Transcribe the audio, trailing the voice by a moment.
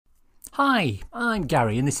Hi, I'm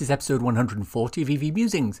Gary and this is episode 140 of EV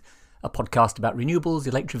Musings, a podcast about renewables,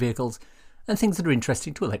 electric vehicles and things that are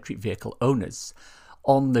interesting to electric vehicle owners.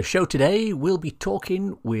 On the show today, we'll be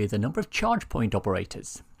talking with a number of charge point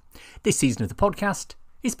operators. This season of the podcast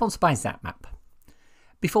is sponsored by ZapMap.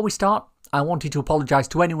 Before we start, I wanted to apologise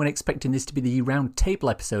to anyone expecting this to be the round table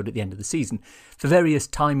episode at the end of the season. For various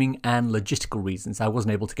timing and logistical reasons, I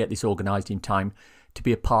wasn't able to get this organised in time to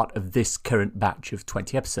be a part of this current batch of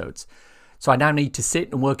 20 episodes. So I now need to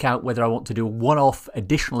sit and work out whether I want to do a one-off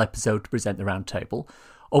additional episode to present the round table,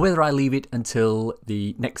 or whether I leave it until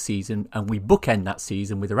the next season and we bookend that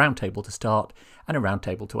season with a round table to start and a round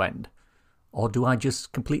table to end. Or do I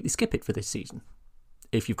just completely skip it for this season?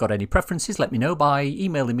 If you've got any preferences, let me know by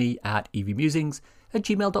emailing me at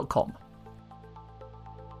evmusings@gmail.com.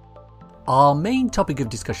 Our main topic of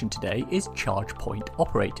discussion today is charge point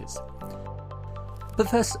operators. But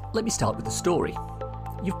first, let me start with the story.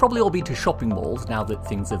 You've probably all been to shopping malls now that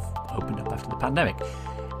things have opened up after the pandemic.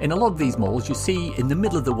 In a lot of these malls, you see in the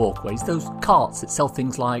middle of the walkways those carts that sell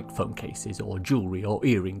things like phone cases or jewellery or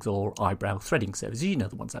earrings or eyebrow threading services. You know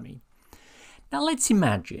the ones I mean. Now let's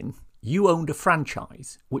imagine you owned a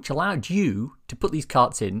franchise which allowed you to put these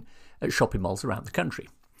carts in at shopping malls around the country.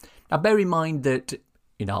 Now bear in mind that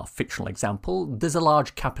in our fictional example, there's a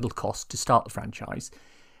large capital cost to start the franchise,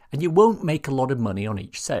 and you won't make a lot of money on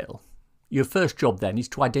each sale. Your first job then is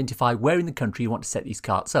to identify where in the country you want to set these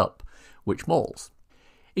carts up, which malls.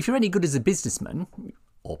 If you're any good as a businessman,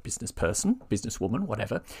 or business person, businesswoman,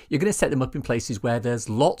 whatever, you're going to set them up in places where there's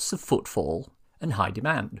lots of footfall and high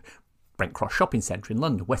demand. Brent Cross Shopping Centre in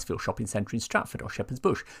London, Westfield Shopping Centre in Stratford or Shepherd's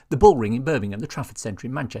Bush, the Bullring in Birmingham, the Trafford Centre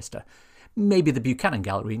in Manchester, maybe the Buchanan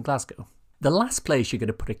Gallery in Glasgow. The last place you're going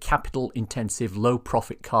to put a capital-intensive,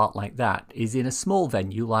 low-profit cart like that is in a small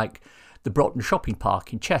venue like the Broughton Shopping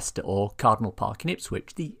Park in Chester or Cardinal Park in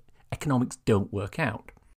Ipswich. The economics don't work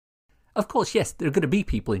out. Of course, yes, there are going to be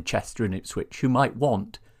people in Chester and Ipswich who might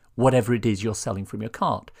want whatever it is you're selling from your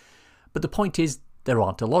cart. But the point is, there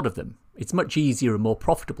aren't a lot of them. It's much easier and more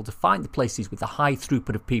profitable to find the places with the high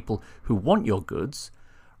throughput of people who want your goods,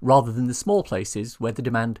 rather than the small places where the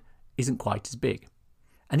demand isn't quite as big.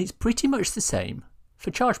 And it's pretty much the same for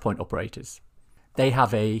charge point operators. They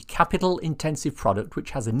have a capital-intensive product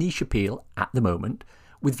which has a niche appeal at the moment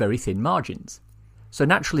with very thin margins. So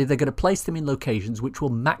naturally they're going to place them in locations which will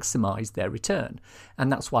maximise their return. And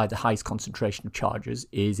that's why the highest concentration of chargers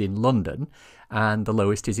is in London and the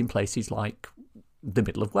lowest is in places like the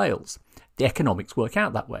middle of Wales. The economics work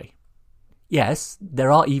out that way. Yes,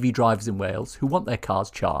 there are EV drivers in Wales who want their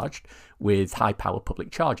cars charged with high-power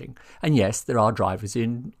public charging. And yes, there are drivers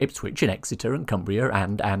in Ipswich and Exeter and Cumbria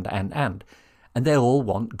and they all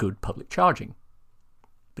want good public charging.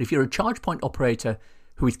 But if you're a charge point operator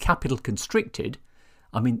who is capital constricted,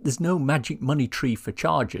 there's no magic money tree for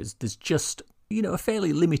chargers. There's just, a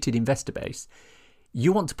fairly limited investor base.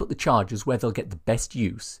 You want to put the chargers where they'll get the best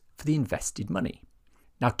use for the invested money.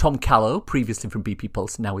 Now, Tom Callow, previously from BP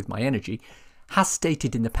Pulse, now with My Energy, has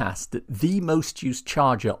stated in the past that the most used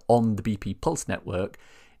charger on the BP Pulse network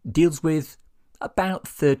deals with about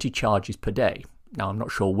 30 charges per day. Now, I'm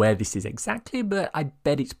not sure where this is exactly, but I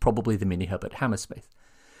bet it's probably the mini hub at Hammersmith.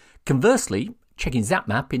 Conversely, checking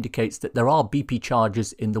ZapMap indicates that there are BP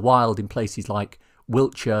chargers in the wild in places like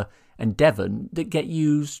Wiltshire and Devon that get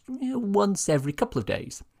used once every couple of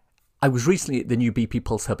days. I was recently at the new BP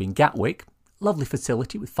Pulse hub in Gatwick. Lovely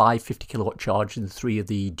facility with 5 50 kilowatt chargers and 3 of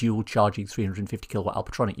the dual charging 350 kilowatt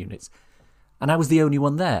Alpatronic units. And I was the only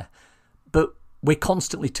one there. But we're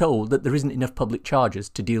constantly told that there isn't enough public chargers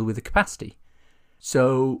to deal with the capacity.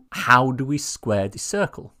 So how do we square this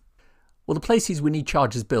circle? Well, the places we need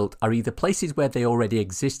chargers built are either places where they already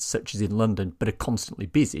exist, such as in London, but are constantly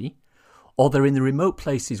busy, or they're in the remote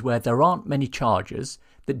places where there aren't many chargers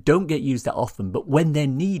that don't get used that often, but when they're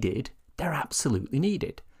needed, they're absolutely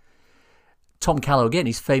needed. Tom Callow, again,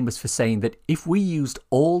 is famous for saying that if we used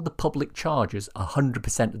all the public chargers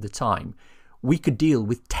 100% of the time, we could deal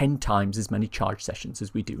with 10 times as many charge sessions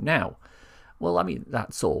as we do now. Well,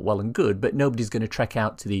 that's all well and good, but nobody's going to trek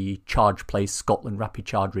out to the Charge Place Scotland Rapid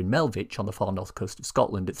Charger in Melvich on the far north coast of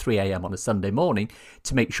Scotland at 3 a.m. on a Sunday morning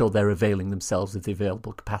to make sure they're availing themselves of the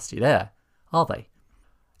available capacity there, are they?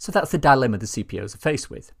 So that's the dilemma the CPOs are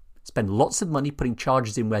faced with. Spend lots of money putting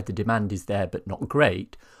chargers in where the demand is there but not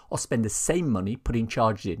great, or spend the same money putting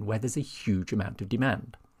chargers in where there's a huge amount of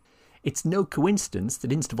demand. It's no coincidence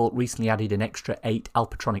that Instavolt recently added an extra 8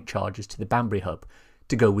 Alpatronic chargers to the Banbury hub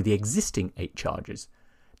to go with the existing 8 chargers.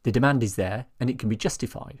 The demand is there and it can be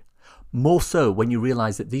justified. More so when you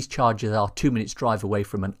realise that these chargers are 2 minutes drive away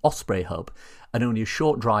from an Osprey hub and only a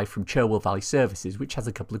short drive from Cherwell Valley Services, which has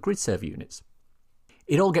a couple of grid server units.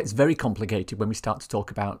 It all gets very complicated when we start to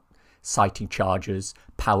talk about siting chargers,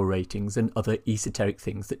 power ratings and other esoteric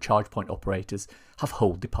things that charge point operators have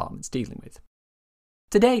whole departments dealing with.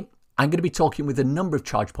 Today, I'm going to be talking with a number of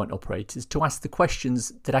charge point operators to ask the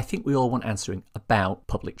questions that I think we all want answering about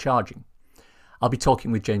public charging. I'll be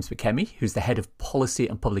talking with James McKemmy, who's the Head of Policy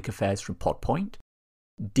and Public Affairs from PODPOINT,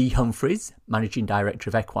 Dee Humphreys, Managing Director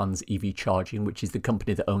of Equans EV Charging, which is the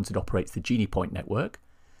company that owns and operates the Genie Point network,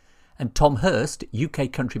 and Tom Hurst,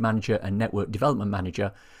 UK Country Manager and Network Development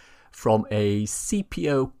Manager from a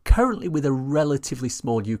CPO currently with a relatively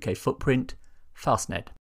small UK footprint, Fastned.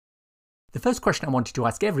 The first question I wanted to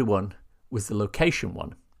ask everyone was the location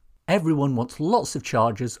one. Everyone wants lots of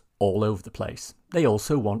chargers all over the place. They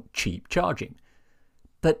also want cheap charging.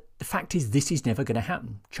 But the fact is, this is never going to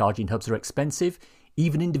happen. Charging hubs are expensive.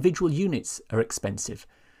 Even individual units are expensive.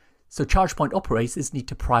 So charge point operators need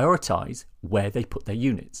to prioritise where they put their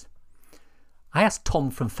units. I asked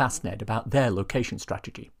Tom from Fastned about their location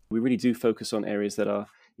strategy. We really do focus on areas that are,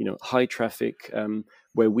 high traffic,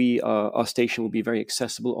 where our station will be very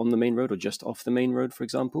accessible on the main road or just off the main road, for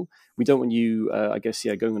example. We don't want you,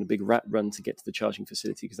 going on a big rat run to get to the charging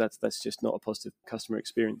facility, because that's just not a positive customer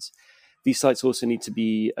experience. These sites also need to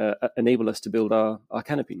be enable us to build our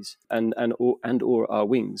canopies and or our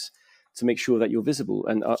wings to make sure that you're visible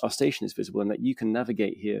and our station is visible and that you can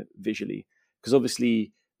navigate here visually. Because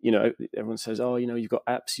obviously, everyone says, you've got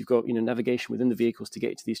apps, you've got navigation within the vehicles to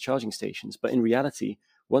get to these charging stations. But in reality,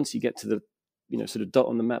 once you get to the sort of dot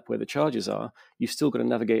on the map where the chargers are, you've still got to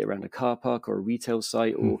navigate around a car park or a retail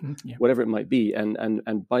site or whatever it might be.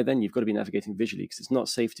 And by then you've got to be navigating visually, because it's not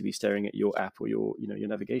safe to be staring at your app or your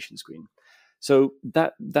navigation screen. So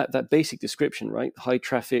that basic description, right? High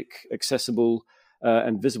traffic, accessible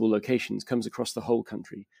and visible locations comes across the whole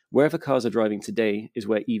country. Wherever cars are driving today is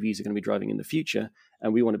where EVs are going to be driving in the future,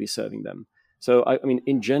 and we want to be serving them. So I mean,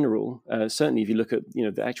 in general, certainly if you look at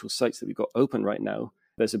the actual sites that we've got open right now,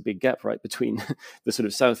 there's a big gap right between the sort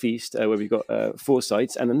of southeast where we've got 4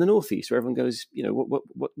 sites, and then the northeast where everyone goes,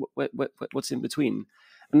 what's in between?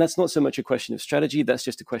 And that's not so much a question of strategy, that's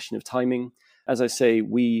just a question of timing. As I say,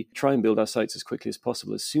 we try and build our sites as quickly as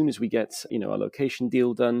possible. As soon as we get our location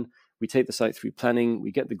deal done, we take the site through planning,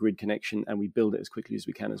 we get the grid connection, and we build it as quickly as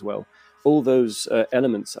we can as well. All those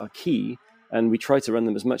elements are key, and we try to run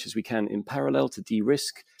them as much as we can in parallel to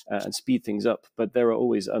de-risk and speed things up. But there are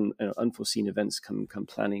always unforeseen events come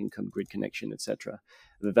planning, come grid connection, etc.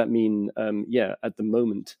 That mean, at the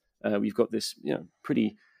moment, we've got this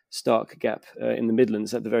pretty stark gap in the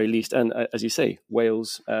Midlands at the very least, and as you say,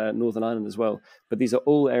 Wales, Northern Ireland as well. But these are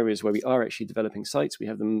all areas where we are actually developing sites. We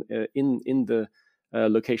have them in the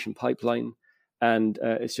location pipeline, and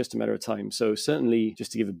it's just a matter of time. So certainly,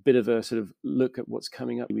 just to give a bit of a sort of look at what's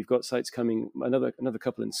coming up, we've got sites coming, another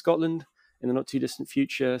couple in Scotland in the not too distant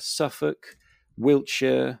future, Suffolk,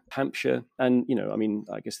 Wiltshire, Hampshire, and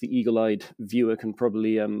I guess the eagle-eyed viewer can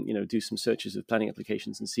probably do some searches of planning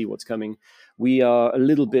applications and see what's coming. We are a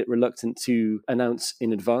little bit reluctant to announce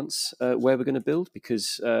in advance where we're going to build,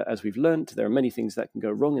 because as we've learned, there are many things that can go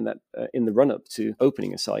wrong in that in the run-up to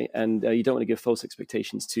opening a site, and you don't want to give false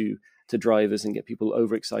expectations to drivers and get people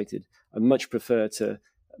overexcited. I much prefer to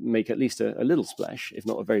make at least a little splash, if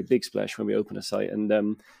not a very big splash, when we open a site, and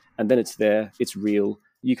then it's there, it's real.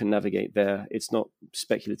 You can navigate there. It's not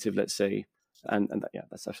speculative, let's say, and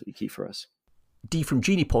that's absolutely key for us. Dee from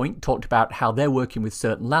Genie Point talked about how they're working with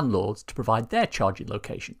certain landlords to provide their charging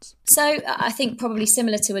locations. So I think probably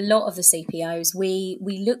similar to a lot of the CPOs, we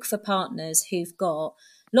look for partners who've got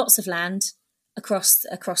lots of land across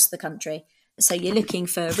the country. So you're looking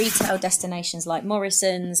for retail destinations like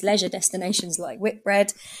Morrison's, leisure destinations like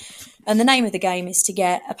Whitbread. And the name of the game is to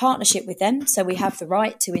get a partnership with them, so we have the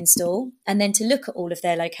right to install, and then to look at all of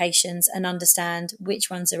their locations and understand which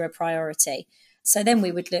ones are a priority. So then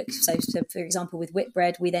we would look, so for example, with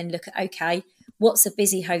Whitbread, we then look at, okay, what's a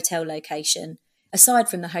busy hotel location? Aside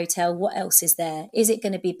from the hotel, what else is there? Is it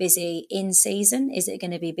going to be busy in season? Is it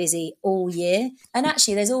going to be busy all year? And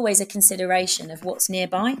actually, there's always a consideration of what's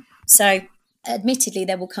nearby. So admittedly,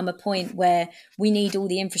 there will come a point where we need all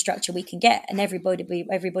the infrastructure we can get, and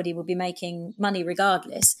everybody will be making money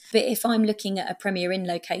regardless. But if I'm looking at a Premier Inn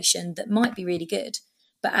location that might be really good,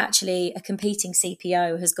 but actually a competing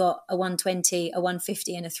CPO has got a 120, a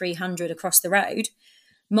 150 and a 300 across the road,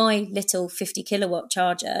 my little 50 kilowatt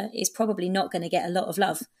charger is probably not going to get a lot of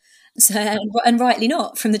love. So, and rightly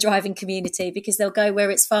not, from the driving community, because they'll go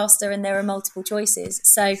where it's faster and there are multiple choices.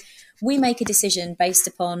 So we make a decision based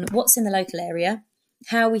upon what's in the local area,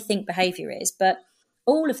 how we think behaviour is. But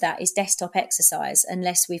all of that is desktop exercise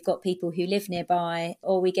unless we've got people who live nearby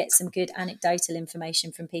or we get some good anecdotal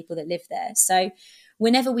information from people that live there. So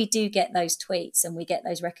whenever we do get those tweets and we get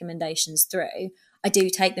those recommendations through, I do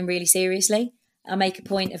take them really seriously. I make a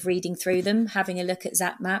point of reading through them, having a look at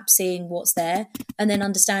Zap Map, seeing what's there, and then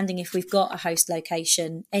understanding if we've got a host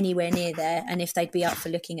location anywhere near there and if they'd be up for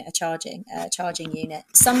looking at a charging unit.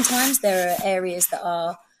 Sometimes there are areas that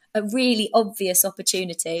are a really obvious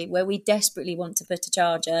opportunity where we desperately want to put a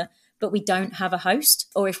charger, but we don't have a host.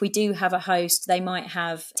 Or if we do have a host, they might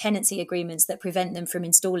have tenancy agreements that prevent them from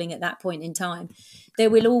installing at that point in time. There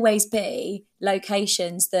will always be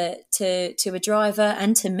locations that to a driver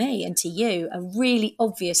and to me and to you are really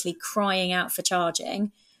obviously crying out for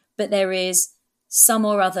charging, but there is some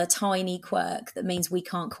or other tiny quirk that means we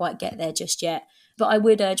can't quite get there just yet. But I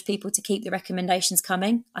would urge people to keep the recommendations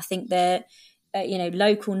coming. I think that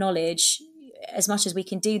local knowledge, as much as we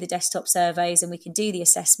can do the desktop surveys and we can do the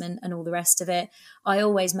assessment and all the rest of it, I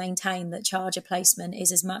always maintain that charger placement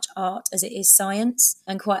is as much art as it is science.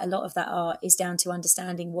 And quite a lot of that art is down to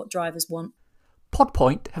understanding what drivers want.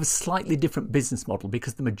 PodPoint have a slightly different business model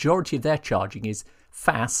because the majority of their charging is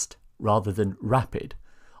fast rather than rapid,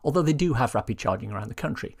 although they do have rapid charging around the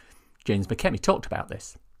country. James McKemmy talked about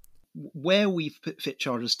this. Where we fit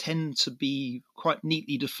chargers tend to be quite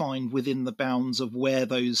neatly defined within the bounds of where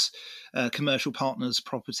those commercial partners'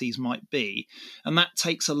 properties might be. And that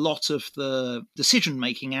takes a lot of the decision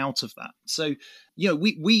making out of that. So,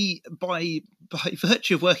 we by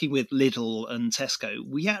virtue of working with Lidl and Tesco,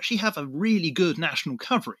 we actually have a really good national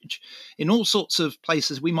coverage in all sorts of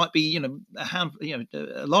places. We might be, a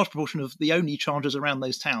large proportion of the only chargers around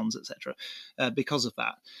those towns, etc. Because of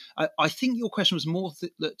that. I think your question was more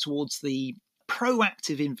towards the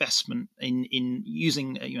proactive investment in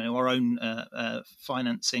using our own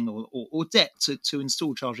financing or debt to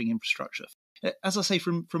install charging infrastructure. As I say,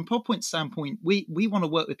 from PodPoint's standpoint, we want to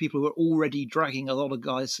work with people who are already dragging a lot of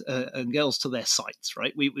guys and girls to their sites,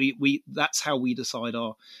 right? We that's how we decide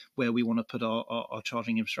where we want to put our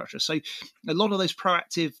charging infrastructure. So a lot of those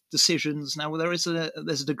proactive decisions. Now, there's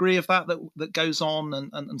a degree of that goes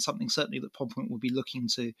on, and something certainly that PodPoint will be looking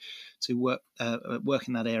to work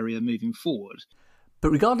in that area moving forward.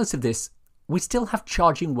 But regardless of this, we still have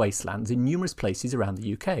charging wastelands in numerous places around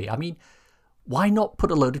the UK. I mean, why not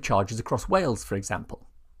put a load of chargers across Wales, for example?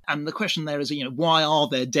 And the question there is, why are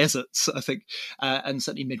there deserts, I think, and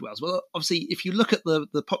certainly mid-Wales? Well, obviously, if you look at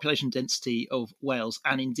the population density of Wales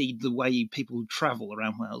and indeed the way people travel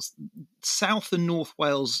around Wales, South and North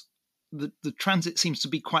Wales, the transit seems to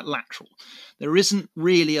be quite lateral. There isn't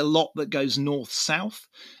really a lot that goes north-south,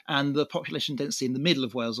 and the population density in the middle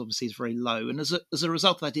of Wales obviously is very low. And as a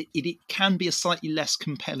result of that, it can be a slightly less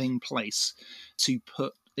compelling place to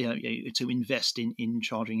put to invest in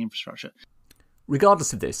charging infrastructure.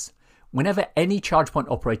 Regardless of this, whenever any charge point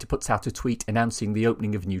operator puts out a tweet announcing the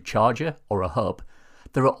opening of a new charger or a hub,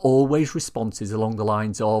 there are always responses along the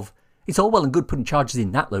lines of, it's all well and good putting chargers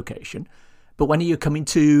in that location, but when are you coming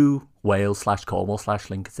to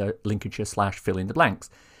Wales/Cornwall/Lincolnshire/fill in the blanks?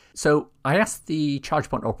 So I asked the charge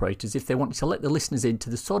point operators if they wanted to let the listeners into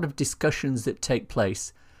the sort of discussions that take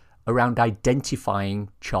place around identifying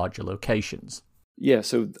charger locations. Yeah,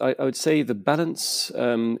 so I would say the balance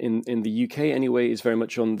in the UK anyway is very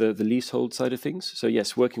much on the leasehold side of things. So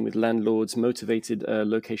yes, working with landlords, motivated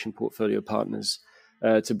location portfolio partners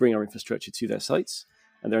to bring our infrastructure to their sites.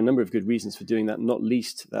 And there are a number of good reasons for doing that, not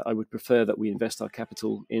least that I would prefer that we invest our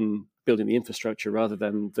capital in building the infrastructure rather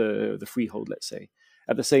than the freehold, let's say.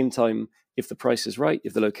 At the same time, if the price is right,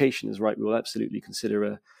 if the location is right, we will absolutely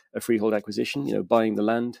consider a freehold acquisition, buying the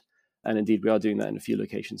land. And indeed, we are doing that in a few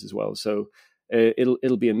locations as well. So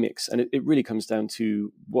it'll be a mix, and it really comes down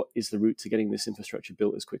to what is the route to getting this infrastructure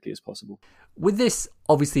built as quickly as possible. With this,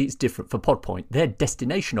 obviously it's different for PodPoint. Their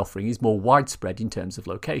destination offering is more widespread in terms of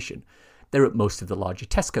location. They're at most of the larger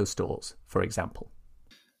Tesco stores, for example.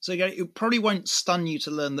 So it probably won't stun you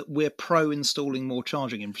to learn that we're pro-installing more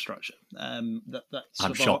charging infrastructure. That's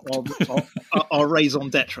I'm shocked. Our raison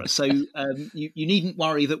d'etre. So you needn't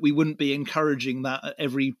worry that we wouldn't be encouraging that at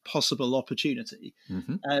every possible opportunity.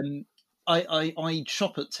 Mm-hmm. I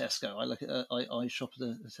shop at Tesco. I shop at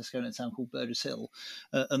a Tesco in a town called Burgess Hill,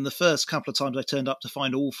 and the first couple of times I turned up to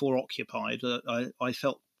find all four occupied, I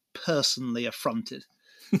felt personally affronted.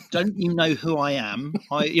 Don't you know who I am?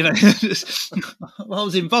 I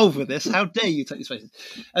was involved with this. How dare you take these spaces?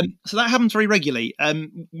 So that happens very regularly.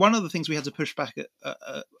 One of the things we had to push back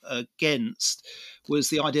against was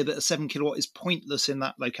the idea that a 7 kilowatt is pointless in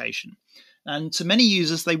that location. And to many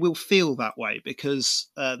users, they will feel that way because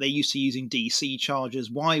they're used to using DC chargers.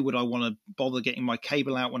 Why would I want to bother getting my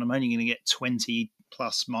cable out when I'm only going to get 20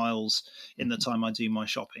 plus miles in the time I do my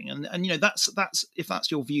shopping? And that's if that's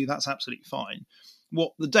your view, that's absolutely fine.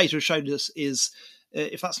 What the data has showed us is,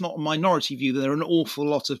 if that's not a minority view, then there are an awful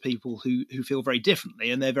lot of people who feel very differently,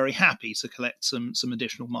 and they're very happy to collect some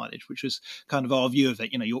additional mileage, which is kind of our view of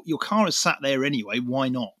it. Your car is sat there anyway, why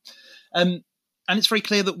not? And it's very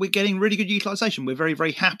clear that we're getting really good utilisation. We're very,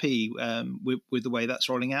 very happy with the way that's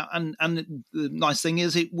rolling out. And the nice thing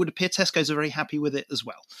is, it would appear Tesco's are very happy with it as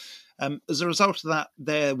well. As a result of that,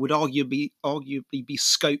 there would arguably be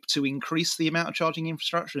scope to increase the amount of charging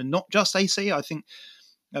infrastructure, and not just AC. I think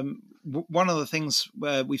one of the things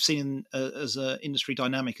we've seen as an industry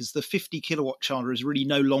dynamic is the 50 kilowatt charger is really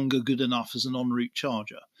no longer good enough as an en route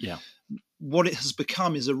charger. Yeah. What it has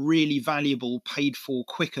become is a really valuable, paid-for,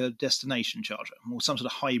 quicker destination charger, or some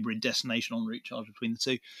sort of hybrid destination en route charger between the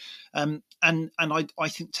two. And I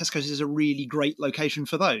think Tesco's is a really great location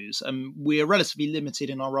for those. We're relatively limited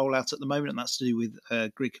in our rollout at the moment, and that's to do with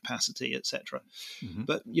grid capacity, etc. Mm-hmm.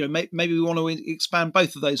 But maybe we want to expand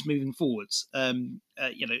both of those moving forwards.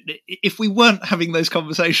 If we weren't having those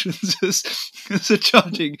conversations as a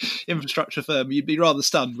charging infrastructure firm, you'd be rather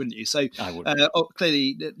stunned, wouldn't you? So I would.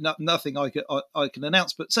 Clearly, nothing I can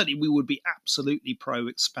announce, but certainly we would be absolutely pro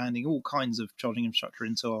expanding all kinds of charging infrastructure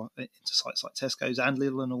into sites like Tesco's and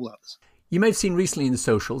Lidl and all others. You may have seen recently in the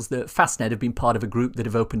socials that Fastned have been part of a group that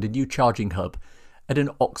have opened a new charging hub at an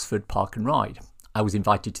Oxford park and ride. I was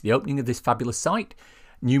invited to the opening of this fabulous site.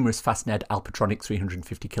 Numerous Fastned Alpatronic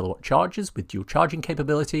 350 kilowatt chargers with dual charging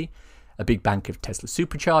capability, a big bank of Tesla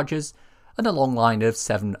superchargers, and a long line of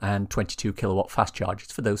 7 and 22 kilowatt fast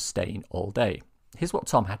chargers for those staying all day. Here's what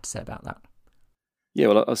Tom had to say about that. Yeah,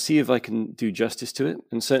 well, I'll see if I can do justice to it.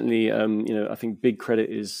 And certainly, I think big credit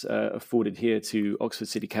is afforded here to Oxford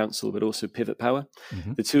City Council, but also Pivot Power.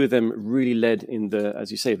 Mm-hmm. The two of them really led in the, as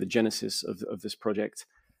you say, the genesis of this project,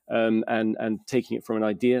 and taking it from an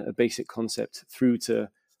idea, a basic concept, through to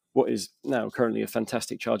what is now currently a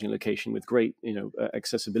fantastic charging location with great,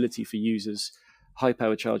 accessibility for users, high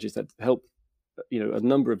power chargers that help, a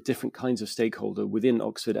number of different kinds of stakeholder within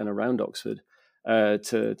Oxford and around Oxford.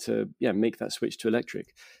 To make that switch to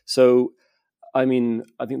electric. So, I mean,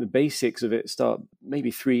 I think the basics of it start maybe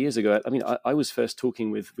 3 years ago. I mean, I was first talking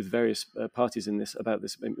with various parties about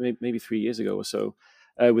this maybe 3 years ago or so,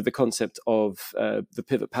 with the concept of the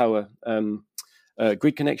Pivot Power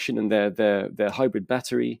grid connection and their hybrid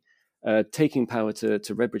battery, taking power to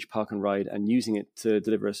Redbridge Park and Ride and using it to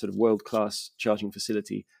deliver a sort of world-class charging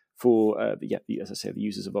facility for as I say, the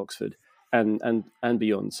users of Oxford. And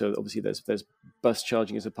beyond. So obviously there's bus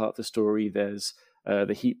charging as a part of the story. There's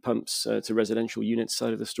the heat pumps to residential units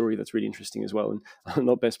side of the story. That's really interesting as well, and I'm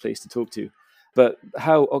not best place to talk to. But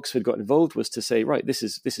how Oxford got involved was to say, right, this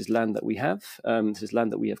is land that we have. This is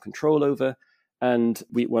land that we have control over, and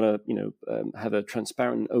we want to have a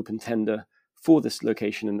transparent, open tender for this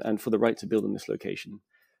location and for the right to build on this location.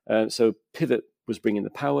 So Pivot was bringing the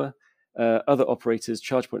power. Other operators,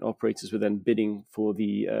 charge point operators, were then bidding for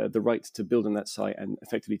the right to build on that site and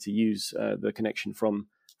effectively to use the connection from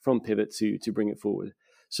Pivot to bring it forward.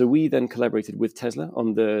 So we then collaborated with Tesla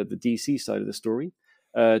on the DC side of the story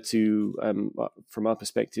to, from our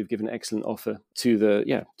perspective, give an excellent offer to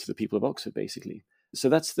the people of Oxford, basically. So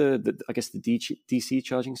that's the DC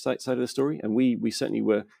charging side of the story, and we certainly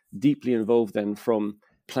were deeply involved then from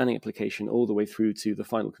planning application all the way through to the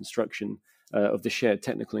final construction of the shared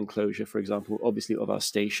technical enclosure, for example, obviously of our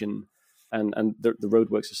station and the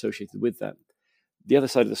roadworks associated with that. The other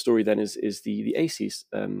side of the story then is the AC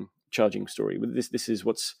charging story. This is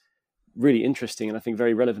what's really interesting and I think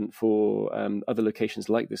very relevant for other locations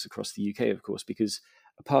like this across the UK, of course, because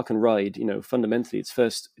a park and ride, fundamentally its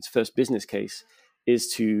first business case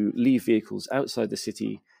is to leave vehicles outside the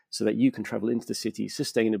city so that you can travel into the city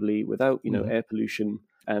sustainably without, air pollution.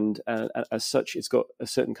 And as such, it's got a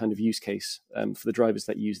certain kind of use case for the drivers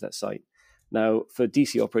that use that site. Now, for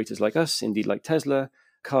DC operators like us, indeed like Tesla,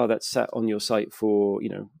 car that's sat on your site for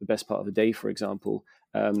the best part of the day, for example,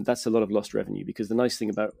 that's a lot of lost revenue, because the nice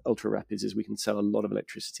thing about ultra rapids is we can sell a lot of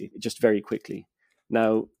electricity just very quickly.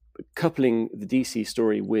 Now, coupling the DC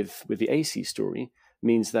story with the AC story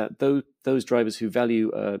means that those drivers who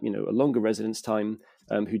value a longer residence time,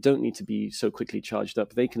 who don't need to be so quickly charged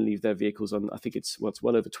up, they can leave their vehicles on, I think it's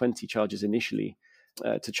well over 20 charges initially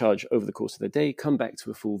to charge over the course of the day, come back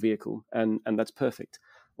to a full vehicle, and that's perfect.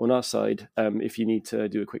 On our side, if you need to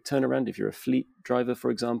do a quick turnaround, if you're a fleet driver, for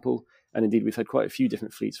example, and indeed we've had quite a few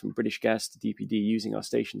different fleets from British Gas to DPD using our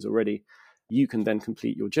stations already, you can then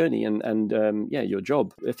complete your journey and your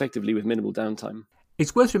job effectively with minimal downtime.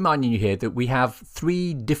 It's worth reminding you here that we have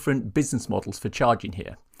 3 different business models for charging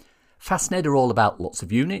here. Fastned are all about lots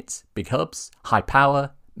of units, big hubs, high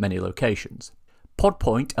power, many locations.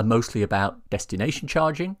 PodPoint are mostly about destination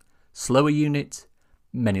charging, slower units,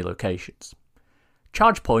 many locations.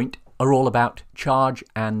 ChargePoint are all about charge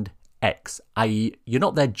and X, i.e. you're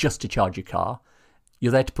not there just to charge your car,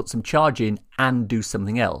 you're there to put some charge in and do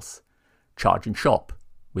something else. Charge and shop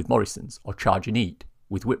with Morrison's or charge and eat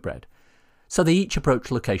with Whitbread. So they each approach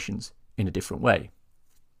locations in a different way.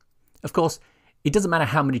 Of course, it doesn't matter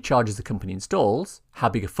how many chargers the company installs, how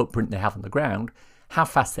big a footprint they have on the ground, how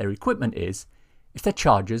fast their equipment is, if their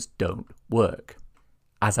chargers don't work.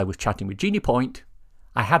 As I was chatting with GeniePoint,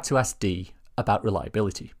 I had to ask Dee about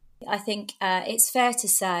reliability. I think it's fair to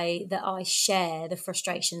say that I share the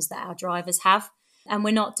frustrations that our drivers have, and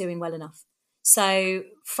we're not doing well enough. So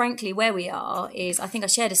frankly, where we are is, I think I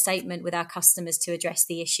shared a statement with our customers to address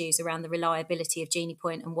the issues around the reliability of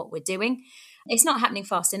GeniePoint and what we're doing. It's not happening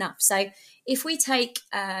fast enough. So if we take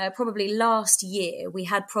probably last year, we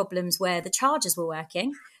had problems where the chargers were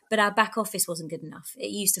working, but our back office wasn't good enough.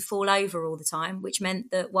 It used to fall over all the time, which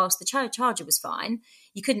meant that whilst the charger was fine,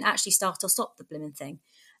 you couldn't actually start or stop the blooming thing.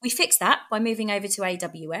 We fixed that by moving over to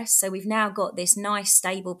AWS. So we've now got this nice,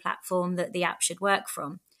 stable platform that the app should work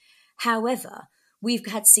from. However, we've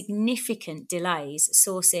had significant delays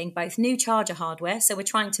sourcing both new charger hardware. So we're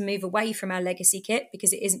trying to move away from our legacy kit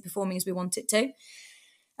because it isn't performing as we want it to.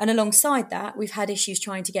 And alongside that, we've had issues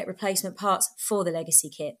trying to get replacement parts for the legacy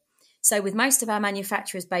kit. So with most of our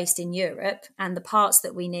manufacturers based in Europe and the parts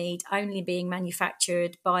that we need only being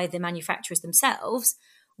manufactured by the manufacturers themselves,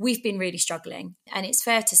 we've been really struggling. And it's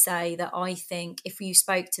fair to say that I think if you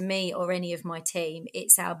spoke to me or any of my team,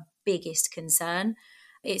 it's our biggest concern.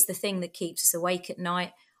 It's the thing that keeps us awake at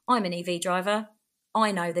night. I'm an EV driver.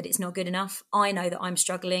 I know that it's not good enough. I know that I'm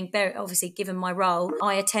struggling. Obviously, given my role,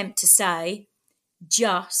 I attempt to stay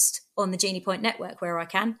just on the GeniePoint network where I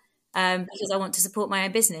can, because I want to support my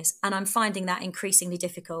own business. And I'm finding that increasingly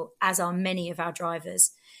difficult, as are many of our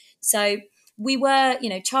drivers. So we were,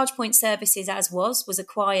 ChargePoint Services was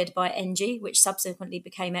acquired by Engie, which subsequently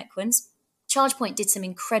became Equans. ChargePoint did some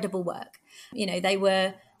incredible work. They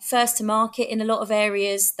were first to market in a lot of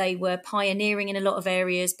areas. They were pioneering in a lot of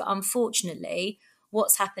areas. But unfortunately,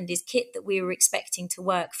 what's happened is kit that we were expecting to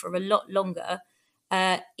work for a lot longer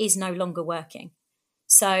is no longer working.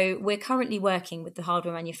 So we're currently working with the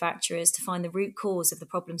hardware manufacturers to find the root cause of the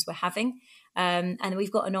problems we're having. And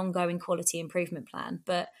we've got an ongoing quality improvement plan.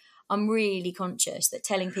 But I'm really conscious that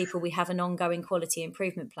telling people we have an ongoing quality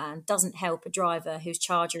improvement plan doesn't help a driver whose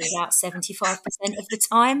charger is out 75% of the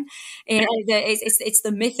time. It's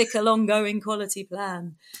the mythical ongoing quality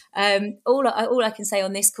plan. All I can say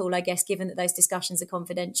on this call, I guess, given that those discussions are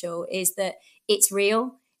confidential, is that it's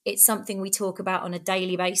real. It's something we talk about on a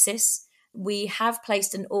daily basis. We have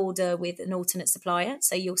placed an order with an alternate supplier.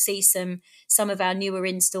 So you'll see some of our newer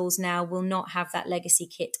installs now will not have that legacy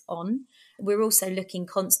kit on. We're also looking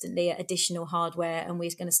constantly at additional hardware, and we're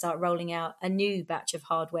going to start rolling out a new batch of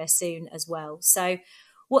hardware soon as well. So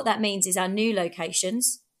what that means is our new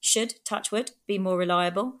locations should, touch wood, be more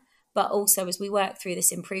reliable. But also as we work through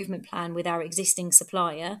this improvement plan with our existing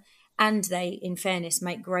supplier, and they, in fairness,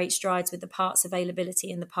 make great strides with the parts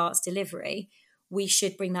availability and the parts delivery, we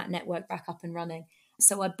should bring that network back up and running.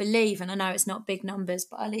 So I believe, and I know it's not big numbers,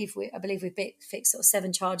 but I believe we've fixed sort of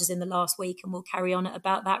 7 charges in the last week, and we'll carry on at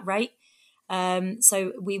about that rate.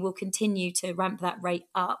 So we will continue to ramp that rate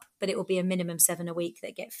up, but it will be a minimum 7 a week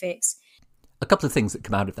that get fixed. A couple of things that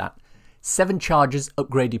come out of that. 7 chargers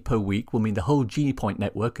upgraded per week will mean the whole GeniePoint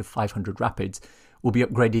network of 500 rapids will be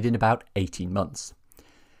upgraded in about 18 months.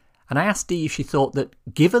 And I asked Dee if she thought that,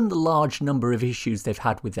 given the large number of issues they've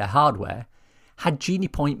had with their hardware, had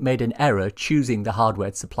GeniePoint made an error choosing the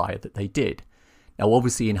hardware supplier that they did? Now,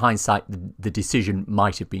 obviously, in hindsight, the decision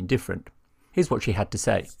might have been different. Here's what she had to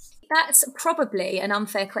say. That's probably an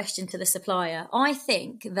unfair question to the supplier. I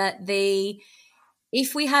think that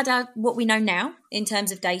if we had what we know now in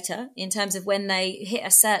terms of data, in terms of when they hit a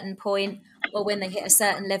certain point or when they hit a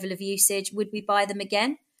certain level of usage, would we buy them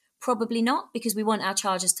again? Probably not, because we want our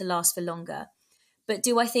chargers to last for longer. But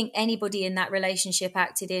do I think anybody in that relationship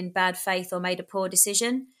acted in bad faith or made a poor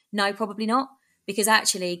decision? No, probably not. Because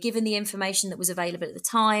actually, given the information that was available at the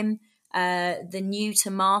time, the new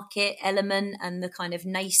to market element and the kind of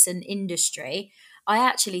nascent industry, I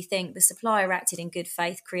actually think the supplier acted in good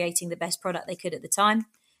faith, creating the best product they could at the time.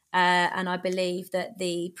 And I believe that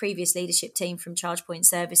the previous leadership team from ChargePoint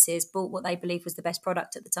Services bought what they believed was the best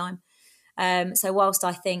product at the time. So whilst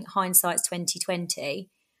I think hindsight's 2020,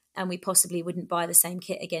 and we possibly wouldn't buy the same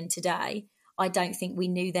kit again today, I don't think we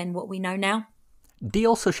knew then what we know now. Dee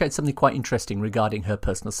also shared something quite interesting regarding her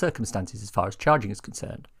personal circumstances as far as charging is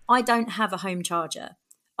concerned. I don't have a home charger.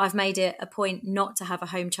 I've made it a point not to have a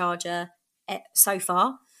home charger so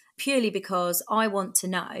far, purely because I want to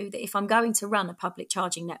know that if I'm going to run a public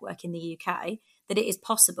charging network in the UK, that it is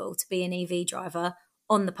possible to be an EV driver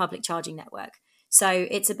on the public charging network. So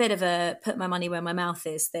it's a bit of a put my money where my mouth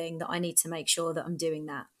is thing that I need to make sure that I'm doing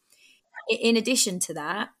that. In addition to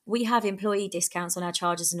that, we have employee discounts on our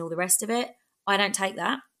chargers and all the rest of it. I don't take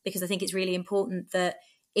that because I think it's really important that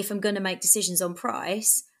if I'm going to make decisions on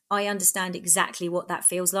price, I understand exactly what that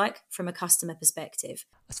feels like from a customer perspective.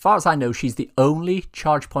 As far as I know, she's the only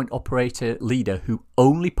charge point operator leader who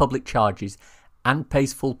only public charges and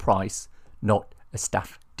pays full price, not a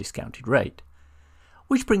staff discounted rate.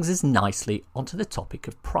 Which brings us nicely onto the topic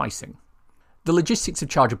of pricing. The logistics of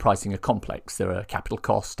charger pricing are complex. There are capital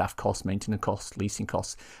costs, staff costs, maintenance costs, leasing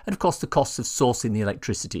costs, and of course the costs of sourcing the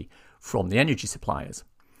electricity from the energy suppliers.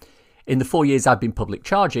 In the 4 years I've been public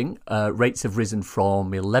charging, rates have risen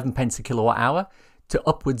from 11 pence a kilowatt hour to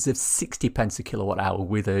upwards of 60 pence a kilowatt hour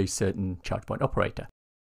with a certain charge point operator.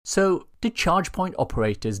 So, do charge point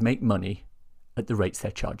operators make money at the rates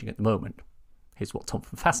they're charging at the moment? Here's what Tom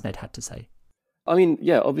from Fastnet had to say. I mean,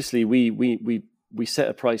 yeah, obviously we set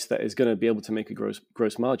a price that is going to be able to make a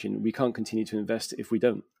gross margin. We can't continue to invest if we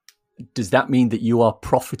don't. Does that mean that you are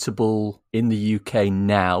profitable in the UK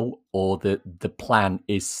now, or that the plan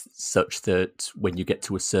is such that when you get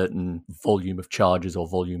to a certain volume of charges or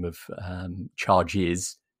volume of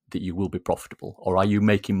charges that you will be profitable? Or are you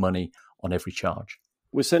making money on every charge?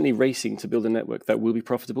 We're certainly racing to build a network that will be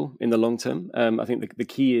profitable in the long term. I think the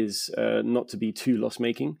key is not to be too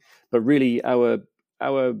loss-making, but really our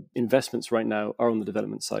investments right now are on the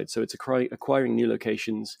development side. So it's acquiring new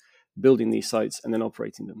locations, building these sites, and then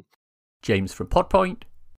operating them. James from PodPoint.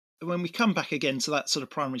 When we come back again to that sort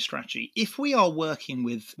of primary strategy, if we are working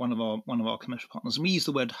with one of our commercial partners, and we use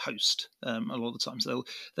the word host a lot of the times,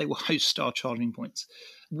 they will host our charging points.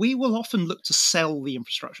 We will often look to sell the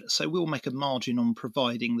infrastructure, so we'll make a margin on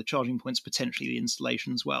providing the charging points, potentially the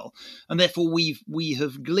installation as well, and therefore we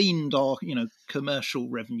have gleaned our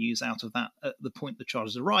commercial revenues out of that at the point the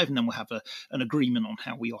chargers arrive, and then we'll have an agreement on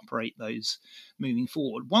how we operate those moving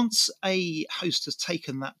forward. Once a host has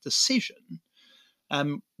taken that decision,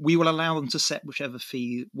 we will allow them to set whichever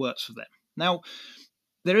fee works for them. Now,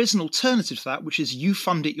 there is an alternative to that, which is you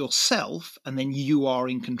fund it yourself, and then you are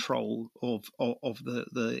in control of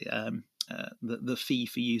the fee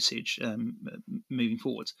for usage moving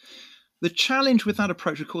forward. The challenge with that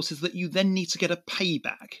approach, of course, is that you then need to get a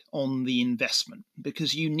payback on the investment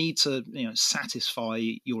because you need to satisfy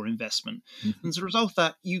your investment. Mm-hmm. And as a result of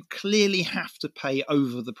that, you clearly have to pay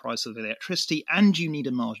over the price of electricity and you need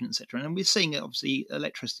a margin, etc. And we're seeing, obviously,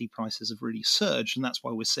 electricity prices have really surged, and that's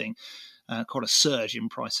why we're seeing quite a surge in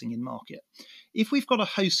pricing in market. If we've got a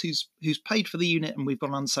host who's paid for the unit and we've got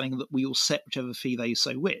an understanding that we will set whichever fee they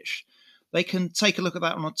so wish, they can take a look at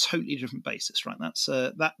that on a totally different basis, right? That's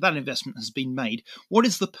that investment has been made. What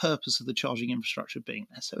is the purpose of the charging infrastructure being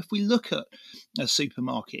there? So if we look at a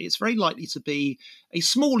supermarket, it's very likely to be a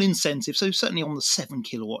small incentive. So certainly on the 7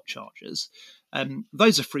 kilowatt chargers,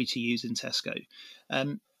 those are free to use in Tesco.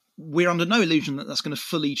 We're under no illusion that that's going to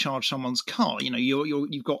fully charge someone's car.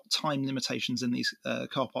 You've got time limitations in these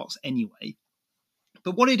car parks anyway.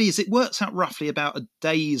 But what it is, it works out roughly about an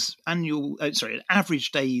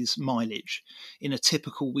average day's mileage in a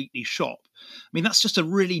typical weekly shop. I mean, that's just a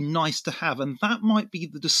really nice to have, and that might be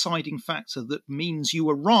the deciding factor that means you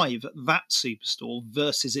arrive at that superstore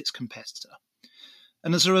versus its competitor.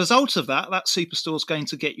 And as a result of that superstore is going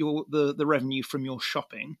to get the revenue from your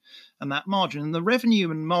shopping and that margin. And the revenue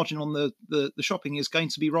and margin on the shopping is going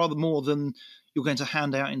to be rather more than you're going to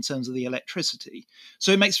hand out in terms of the electricity.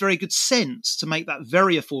 So it makes very good sense to make that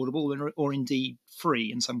very affordable or indeed free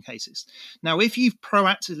in some cases. Now, if you've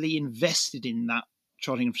proactively invested in that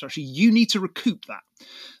charging infrastructure, you need to recoup that.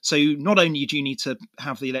 So not only do you need to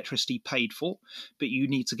have the electricity paid for, but you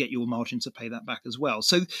need to get your margin to pay that back as well.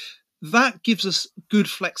 So that gives us good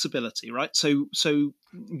flexibility, right? So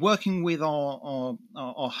working with our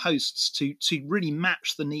hosts to really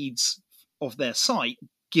match the needs of their site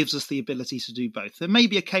gives us the ability to do both. There may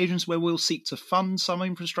be occasions where we'll seek to fund some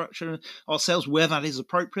infrastructure ourselves where that is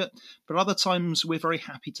appropriate, but other times we're very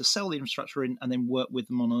happy to sell the infrastructure in and then work with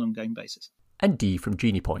them on an ongoing basis. And Dee from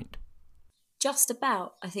Genie Point. Just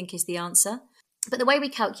about, I think, is the answer. But the way we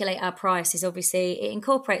calculate our price is obviously it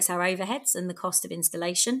incorporates our overheads and the cost of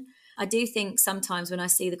installation. I do think sometimes when I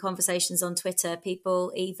see the conversations on Twitter,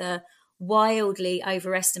 people either wildly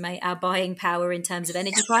overestimate our buying power in terms of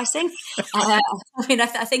energy pricing.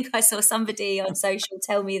 I think I saw somebody on social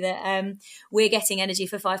tell me that we're getting energy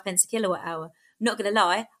for 5p a kilowatt hour. I'm not going to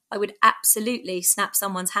lie, I would absolutely snap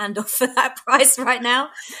someone's hand off for that price right now,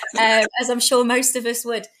 as I'm sure most of us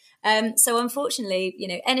would. So unfortunately,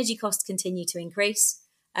 energy costs continue to increase.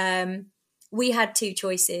 We had two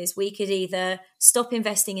choices. We could either stop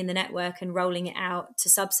investing in the network and rolling it out to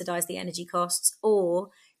subsidise the energy costs, or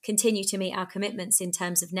continue to meet our commitments in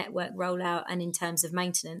terms of network rollout and in terms of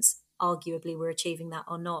maintenance. Arguably, we're achieving that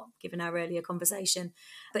or not, given our earlier conversation.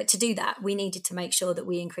 But to do that, we needed to make sure that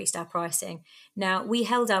we increased our pricing. Now, we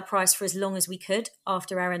held our price for as long as we could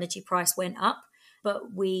after our energy price went up,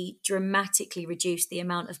 but we dramatically reduced the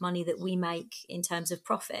amount of money that we make in terms of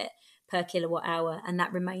profit per kilowatt hour, and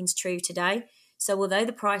that remains true today. So although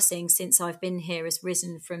the pricing since I've been here has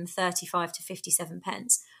risen from 35 to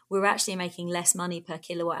 57p, we're actually making less money per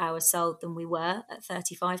kilowatt hour sold than we were at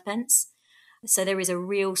 35p. So there is a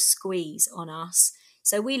real squeeze on us.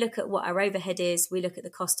 So we look at what our overhead is, we look at the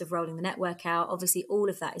cost of rolling the network out. Obviously, all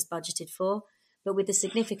of that is budgeted for. But with the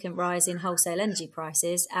significant rise in wholesale energy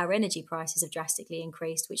prices, our energy prices have drastically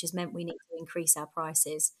increased, which has meant we need to increase our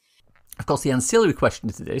prices. Of course, the ancillary question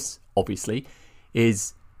to this, obviously,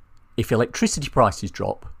 is if electricity prices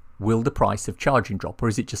drop, will the price of charging drop, or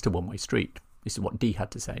is it just a one-way street? This is what Dee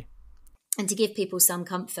had to say. And to give people some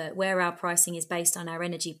comfort, where our pricing is based on our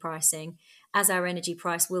energy pricing, as our energy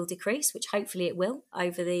price will decrease, which hopefully it will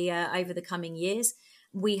over the coming years,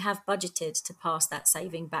 we have budgeted to pass that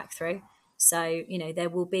saving back through. So, there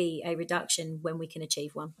will be a reduction when we can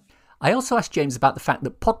achieve one. I also asked James about the fact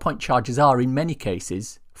that PODPOINT charges are, in many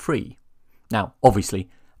cases, free. Now, obviously,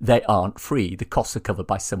 they aren't free. The costs are covered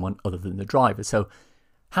by someone other than the driver. So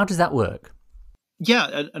how does that work?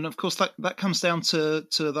 Yeah, and of course that comes down to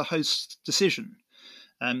the host's decision.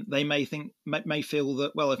 They may feel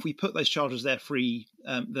that, well, if we put those charges there free,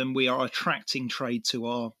 then we are attracting trade to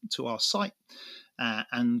our site,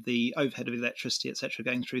 and the overhead of electricity, etc.,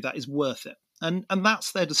 going through that is worth it. And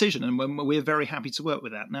that's their decision, and we're very happy to work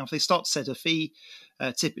with that. Now, if they start to set a fee,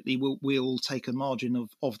 typically we'll take a margin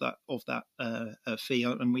of that fee,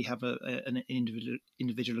 and we have an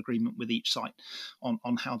individual agreement with each site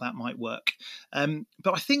on how that might work.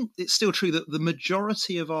 But I think it's still true that the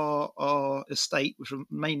majority of our estate, which are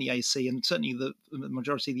mainly AC, and certainly the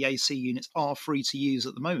majority of the AC units, are free to use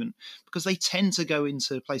at the moment because they tend to go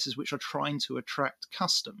into places which are trying to attract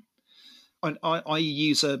custom. I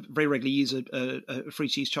very regularly use a free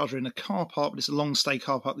to use charger in a car park, but it's a long stay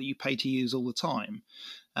car park that you pay to use all the time.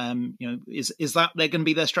 Is that they're going to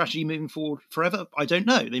be their strategy moving forward forever? I don't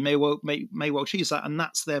know. They may well choose that, and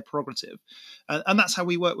that's their prerogative. And that's how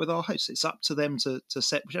we work with our hosts. It's up to them to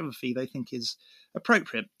set whichever fee they think is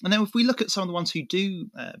appropriate. And now, if we look at some of the ones who do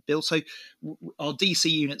build, so our DC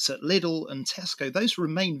units at Lidl and Tesco, those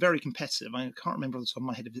remain very competitive. I can't remember off the top of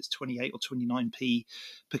my head if it's 28 or 29p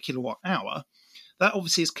per kilowatt hour. That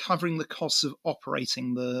obviously is covering the costs of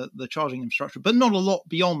operating the charging infrastructure, but not a lot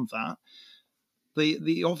beyond that.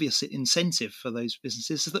 The obvious incentive for those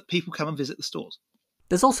businesses is that people come and visit the stores.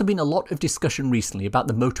 There's also been a lot of discussion recently about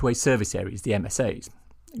the motorway service areas, the MSAs.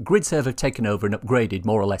 GridServe have taken over and upgraded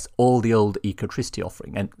more or less all the old Ecotricity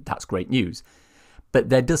offering, and that's great news. But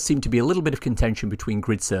there does seem to be a little bit of contention between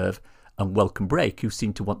GridServe and Welcome Break, who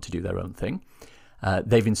seem to want to do their own thing.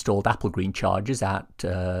 They've installed Apple Green chargers at,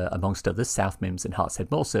 amongst others, South Mims and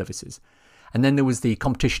Hartshead Moor services. And then there was the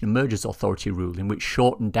Competition and Mergers Authority ruling, which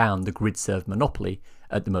shortened down the GridServe monopoly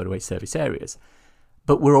at the motorway service areas.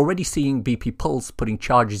 But we're already seeing BP Pulse putting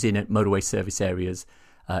chargers in at motorway service areas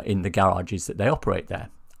in the garages that they operate there.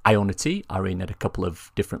 Ionity are in at a couple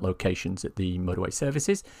of different locations at the motorway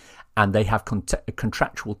services, and they have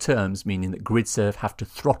contractual terms, meaning that GridServe have to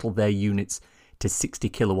throttle their units to 60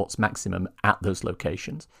 kilowatts maximum at those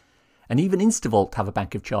locations. And even Instavolt have a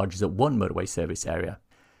bank of chargers at one motorway service area.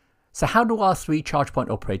 So how do our three charge point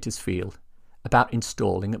operators feel about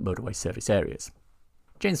installing at motorway service areas?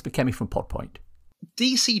 James McKemmy from PodPoint.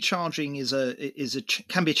 DC charging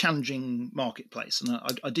can be a challenging marketplace, and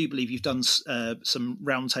I do believe you've done some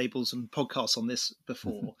roundtables and podcasts on this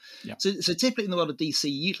before. Yeah. So typically in the world of DC,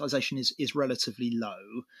 utilization is relatively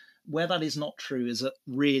low. Where that is not true is at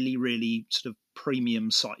really, really sort of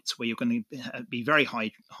premium sites where you're going to be very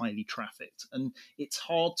highly trafficked, and it's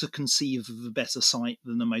hard to conceive of a better site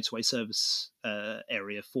than the motorway service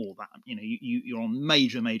area for that. You're on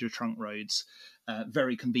major trunk roads,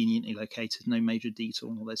 very conveniently located, no major detour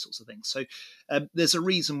and all those sorts of things. So there's a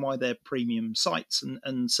reason why they're premium sites,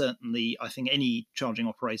 and certainly I think any charging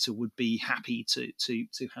operator would be happy to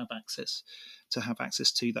have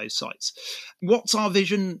access to those sites. What's our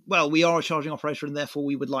vision? Well, we are a charging operator, and therefore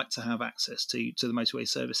we would like to have access to the motorway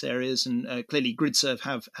service areas, and clearly GridServe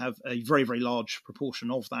have a very, very large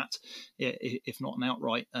proportion of that, if not an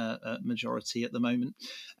outright majority at the moment.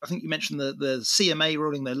 I think you mentioned the CMA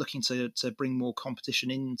ruling. They're looking to bring more competition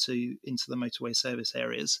into the motorway service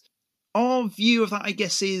areas. Our view of that, I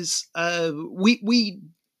guess, is we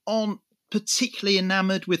aren't particularly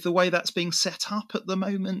enamoured with the way that's being set up at the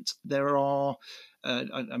moment. There are,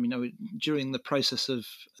 during the process of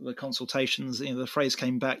the consultations, the phrase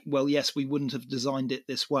came back, well, yes, we wouldn't have designed it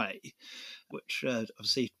this way, which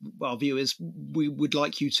obviously our view is we would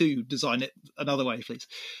like you to design it another way, please.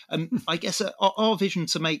 I guess our vision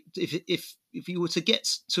to make, if you were to get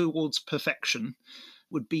towards perfection,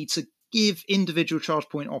 would be to give individual charge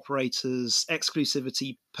point operators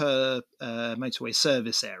exclusivity per motorway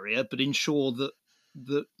service area, but ensure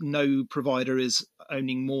that no provider is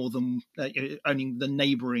owning more than owning the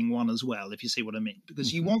neighbouring one as well, if you see what I mean.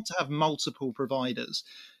 Because you want to have multiple providers,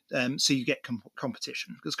 so you get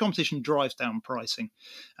competition, because competition drives down pricing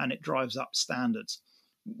and it drives up standards.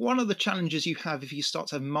 One of the challenges you have if you start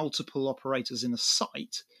to have multiple operators in a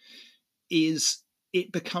site is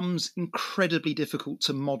it becomes incredibly difficult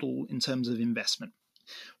to model in terms of investment.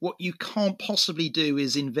 What you can't possibly do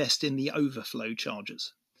is invest in the overflow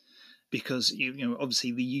charges, because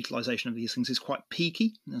obviously the utilization of these things is quite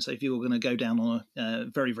peaky. And so if you're going to go down on a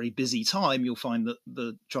very, very busy time, you'll find that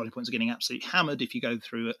the charging points are getting absolutely hammered. If you go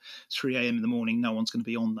through at 3 a.m. in the morning, no one's going to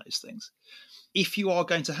be on those things. If you are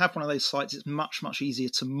going to have one of those sites, it's much, much easier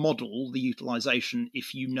to model the utilization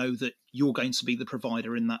if you know that you're going to be the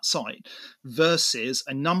provider in that site, versus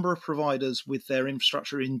a number of providers with their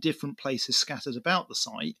infrastructure in different places scattered about the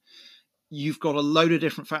site. You've got a load of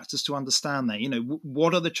different factors to understand there.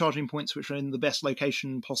 What are the charging points which are in the best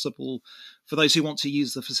location possible for those who want to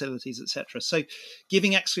use the facilities, etc. So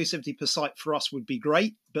giving exclusivity per site for us would be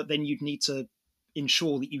great, but then you'd need to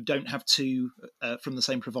ensure that you don't have two from the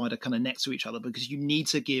same provider kind of next to each other, because you need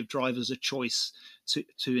to give drivers a choice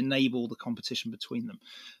to enable the competition between them.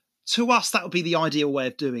 To us, that would be the ideal way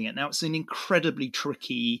of doing it. Now, it's an incredibly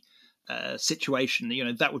tricky situation.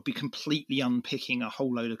 That would be completely unpicking a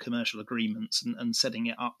whole load of commercial agreements and setting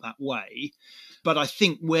it up that way. But I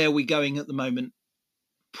think where we're going at the moment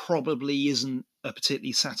probably isn't a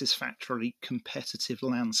particularly satisfactorily competitive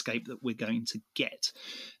landscape that we're going to get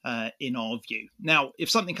in our view. Now, if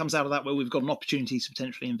something comes out of that where we've got an opportunity to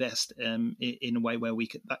potentially invest in a way where we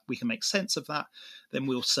can make sense of that, then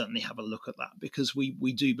we'll certainly have a look at that, because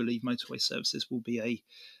we do believe motorway services will be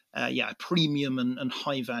a premium and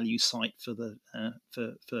high value site for the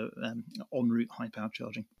en route high powered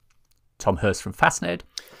charging. Tom Hurst from Fastned.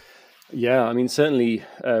 Yeah, I mean, certainly,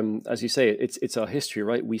 as you say, it's our history,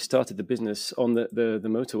 right? We started the business on the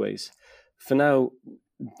motorways. For now,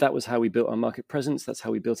 that was how we built our market presence. That's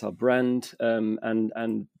how we built our brand,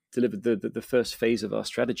 and delivered the first phase of our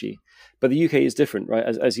strategy. But the UK is different, right?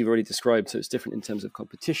 As you've already described. So it's different in terms of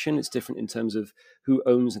competition. It's different in terms of who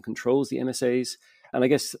owns and controls the MSAs. And I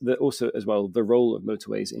guess that also as well, the role of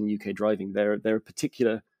motorways in UK driving. They're a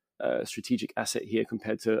particular strategic asset here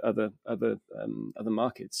compared to other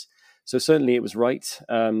markets. So certainly it was right.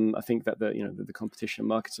 I think that the Competition and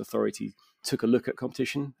Markets Authority took a look at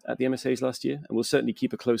competition at the MSAs last year, and we'll certainly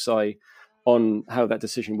keep a close eye on how that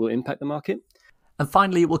decision will impact the market. And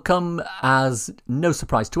finally, it will come as no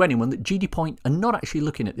surprise to anyone that GD Point are not actually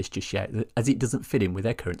looking at this just yet, as it doesn't fit in with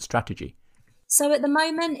their current strategy. So at the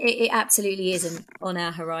moment, it absolutely isn't on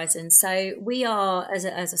our horizon. So we are, as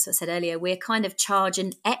I said earlier, we're kind of charge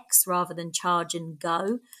and X rather than charge and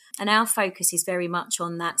go. And our focus is very much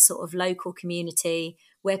on that sort of local community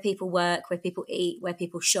where people work, where people eat, where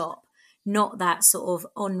people shop, not that sort of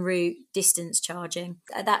en route distance charging.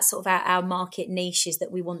 That's sort of our market niches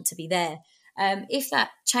that we want to be there. If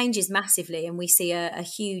that changes massively and we see a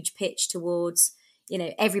huge pitch towards,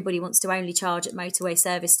 everybody wants to only charge at motorway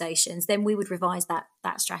service stations, then we would revise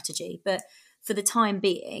that strategy. But for the time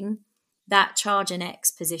being, that charge and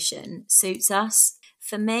X position suits us.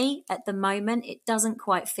 For me, at the moment, it doesn't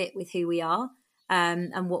quite fit with who we are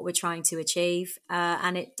and what we're trying to achieve.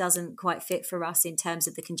 And it doesn't quite fit for us in terms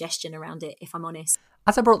of the congestion around it, if I'm honest.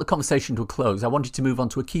 As I brought the conversation to a close, I wanted to move on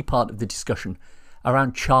to a key part of the discussion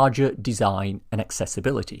around charger design and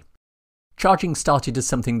accessibility. Charging started as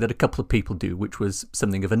something that a couple of people do, which was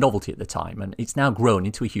something of a novelty at the time, and it's now grown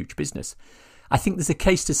into a huge business. I think there's a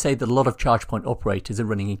case to say that a lot of charge point operators are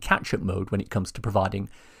running in catch-up mode when it comes to providing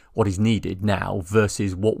what is needed now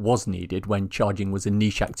versus what was needed when charging was a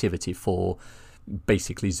niche activity for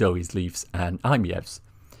basically Zoe's, Leafs and IMEVs.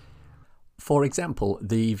 For example,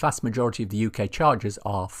 the vast majority of the UK chargers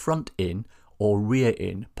are front-in or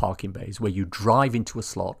rear-in parking bays where you drive into a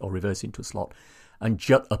slot or reverse into a slot and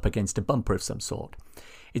jut up against a bumper of some sort.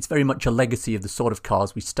 It's very much a legacy of the sort of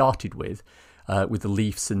cars we started with the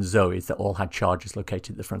Leafs and Zoes that all had chargers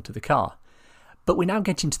located at the front of the car. But we're now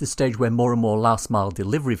getting to the stage where more and more last-mile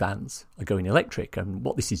delivery vans are going electric, and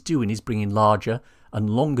what this is doing is bringing larger and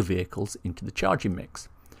longer vehicles into the charging mix.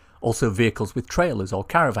 Also vehicles with trailers or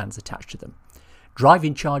caravans attached to them.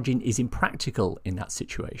 Drive-in charging is impractical in that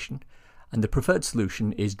situation, and the preferred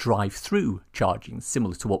solution is drive-through charging,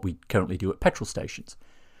 similar to what we currently do at petrol stations.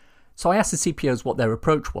 So I asked the CPOs what their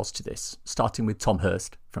approach was to this, starting with Tom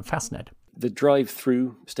Hurst from Fastned. The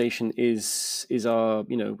drive-through station is our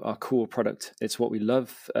our core product. It's what we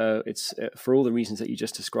love. It's for all the reasons that you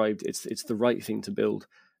just described. It's the right thing to build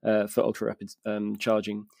for ultra rapid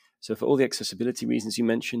charging. So for all the accessibility reasons you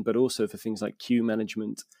mentioned, but also for things like queue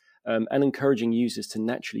management and encouraging users to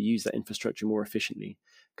naturally use that infrastructure more efficiently.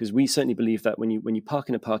 Because we certainly believe that when you park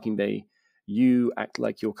in a parking bay, you act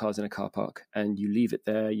like your car's in a car park and you leave it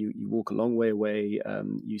there. You walk a long way away.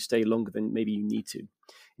 You stay longer than maybe you need to.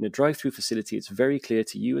 In a drive-through facility, it's very clear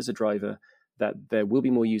to you as a driver that there will be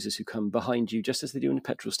more users who come behind you, just as they do in a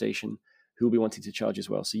petrol station, who will be wanting to charge as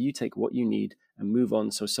well. So you take what you need and move on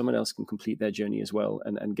so someone else can complete their journey as well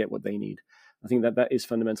and get what they need. I think that is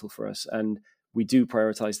fundamental for us. And we do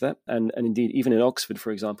prioritize that. And indeed, even in Oxford,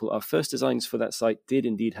 for example, our first designs for that site did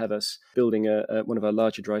indeed have us building one of our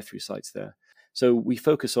larger drive-through sites there. So we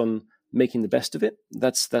focus on making the best of it.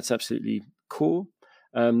 That's absolutely core.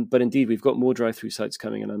 But indeed, we've got more drive-through sites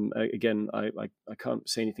coming, and I can't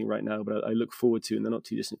say anything right now, but I look forward to, in the not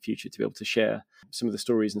too distant future, to be able to share some of the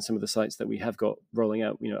stories and some of the sites that we have got rolling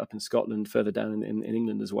out, up in Scotland, further down in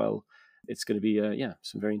England as well. It's going to be,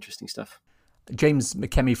 some very interesting stuff. James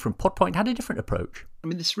McKemmy from PodPoint had a different approach. I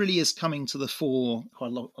mean, this really is coming to the fore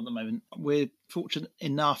quite a lot at the moment. We're fortunate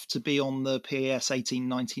enough to be on the PAS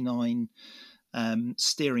 1899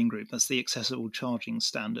 steering group. That's the accessible charging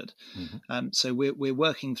standard. Mm-hmm. So we're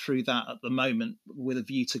working through that at the moment with a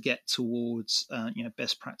view to get towards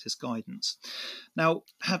best practice guidance. Now,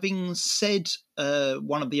 having said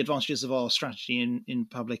one of the advantages of our strategy in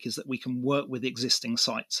public is that we can work with existing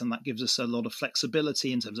sites, and that gives us a lot of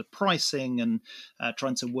flexibility in terms of pricing and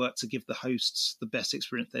trying to work to give the hosts the best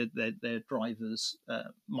experience their drivers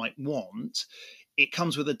might want. It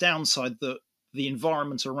comes with a downside that the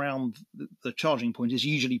environment around the charging point is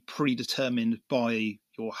usually predetermined by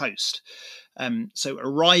your host. So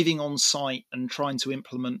arriving on site and trying to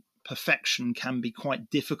implement perfection can be quite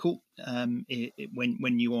difficult when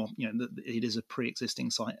you are, it is a pre-existing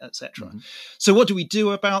site, etc. Mm-hmm. So what do we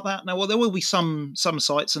do about that? Now, well, there will be some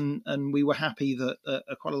sites, and we were happy that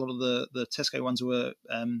quite a lot of the Tesco ones were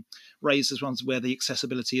raised as ones where the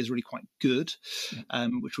accessibility is really quite good,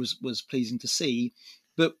 which was pleasing to see.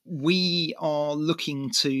 But we are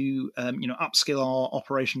looking to, upskill our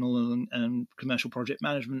operational and commercial project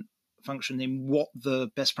management function in what the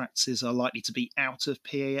best practices are likely to be out of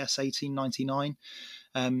PAS 1899.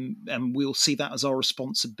 And we'll see that as our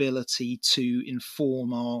responsibility to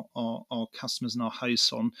inform our customers and our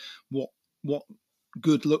hosts on what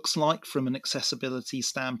good looks like from an accessibility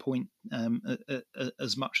standpoint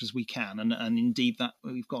as much as we can, and indeed that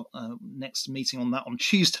we've got next meeting on that on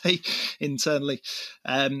Tuesday internally.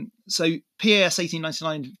 So PAS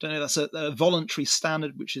 1899, don't know, that's a voluntary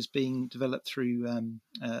standard which is being developed through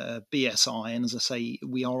BSI, and as I say,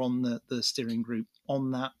 we are on the steering group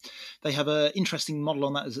on that. They have an interesting model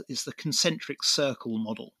on that, is the concentric circle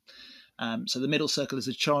model. So the middle circle is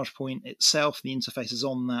the charge point itself. The interface is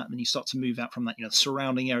on that. Then you start to move out from that,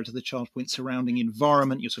 surrounding area to the charge point, surrounding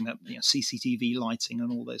environment. You're talking about CCTV lighting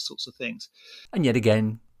and all those sorts of things. And yet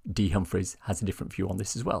again, Dee Humphreys has a different view on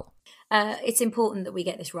this as well. It's important that we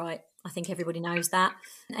get this right. I think everybody knows that.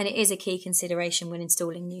 And it is a key consideration when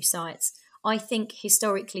installing new sites. I think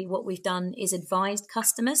historically what we've done is advised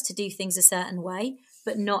customers to do things a certain way,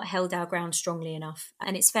 but not held our ground strongly enough.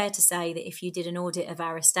 And it's fair to say that if you did an audit of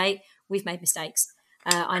our estate, we've made mistakes.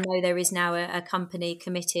 I know there is now a company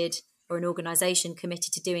committed, or an organisation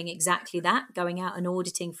committed to doing exactly that, going out and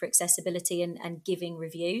auditing for accessibility and giving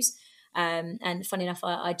reviews. And funny enough,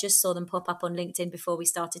 I just saw them pop up on LinkedIn before we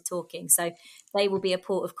started talking. So they will be a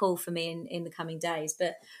port of call for me in the coming days.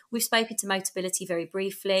 But we've spoken to Motability very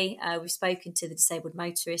briefly. We've spoken to the Disabled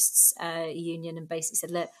Motorists Union and basically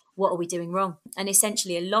said, look, what are we doing wrong? And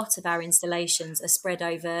essentially a lot of our installations are spread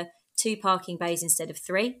over 2 parking bays instead of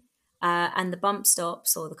 3. And the bump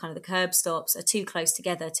stops or the curb stops are too close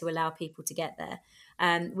together to allow people to get there.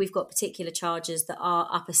 We've got particular chargers that are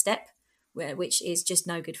up a step, which is just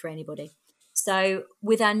no good for anybody. So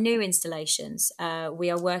with our new installations, we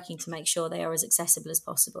are working to make sure they are as accessible as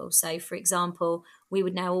possible. So, for example, we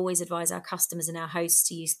would now always advise our customers and our hosts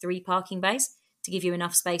to use 3 parking bays to give you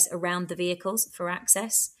enough space around the vehicles for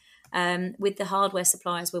access. With the hardware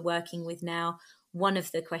suppliers we're working with now, one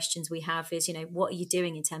of the questions we have is, what are you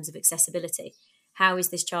doing in terms of accessibility? How is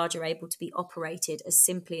this charger able to be operated as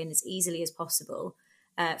simply and as easily as possible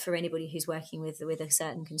for anybody who's working with a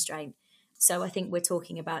certain constraint? So I think we're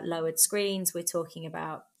talking about lowered screens, we're talking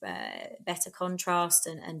about better contrast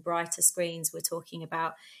and brighter screens, we're talking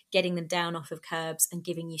about getting them down off of curbs and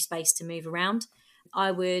giving you space to move around.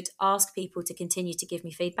 I would ask people to continue to give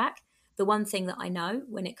me feedback. The one thing that I know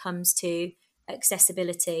when it comes to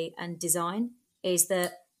accessibility and design is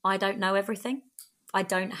that I don't know everything. I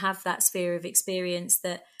don't have that sphere of experience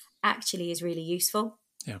that actually is really useful.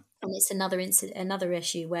 Yeah. And it's another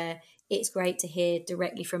issue where it's great to hear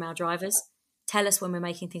directly from our drivers. Tell us when we're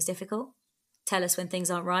making things difficult. Tell us when things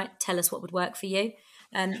aren't right. Tell us what would work for you.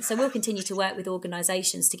 So we'll continue to work with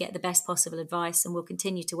organisations to get the best possible advice, and we'll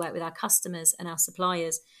continue to work with our customers and our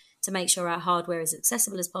suppliers to make sure our hardware is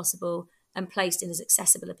accessible as possible and placed in as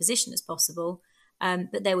accessible a position as possible.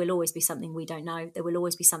 But there will always be something we don't know. There will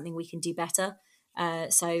always be something we can do better.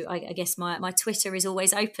 So I guess my Twitter is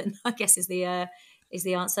always open, I guess is the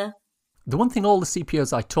answer. The one thing all the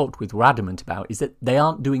CPOs I talked with were adamant about is that they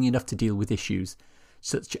aren't doing enough to deal with issues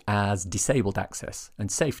such as disabled access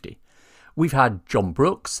and safety. We've had John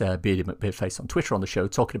Brooks, Beardy McBeardface on Twitter on the show,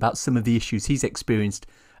 talking about some of the issues he's experienced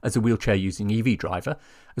as a wheelchair-using EV driver,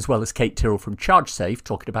 as well as Kate Tyrrell from ChargeSafe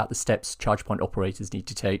talking about the steps charge point operators need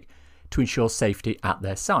to take to ensure safety at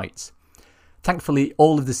their sites. Thankfully,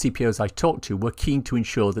 all of the CPOs I talked to were keen to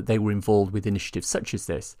ensure that they were involved with initiatives such as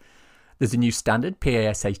this. There's a new standard,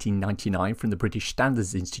 PAS 1899, from the British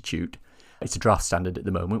Standards Institute. It's a draft standard at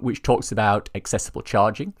the moment, which talks about accessible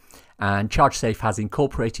charging, and ChargeSafe has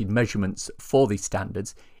incorporated measurements for these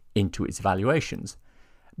standards into its evaluations.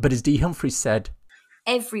 But as Dee Humphries said,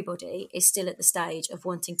 everybody is still at the stage of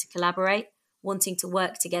wanting to collaborate, wanting to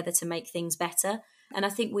work together to make things better. And I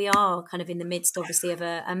think we are kind of in the midst, obviously, of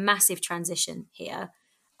a massive transition here.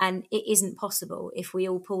 And it isn't possible if we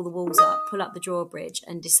all pull the walls up, pull up the drawbridge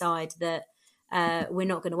and decide that we're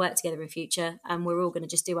not going to work together in future and we're all going to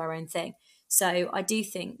just do our own thing. So I do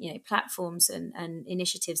think, platforms and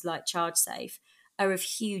initiatives like ChargeSafe are of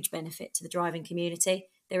huge benefit to the driving community.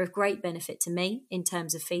 They're of great benefit to me in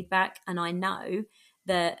terms of feedback. And I know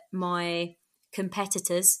that my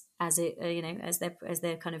competitors, as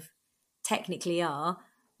they're kind of technically are,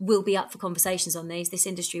 will be up for conversations on these. This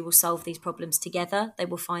industry will solve these problems together. They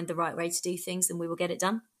will find the right way to do things and we will get it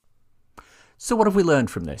done. So what have we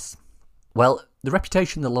learned from this? Well, the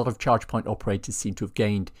reputation that a lot of charge point operators seem to have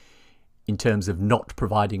gained in terms of not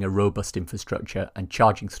providing a robust infrastructure and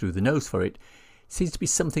charging through the nose for it seems to be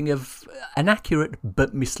something of an accurate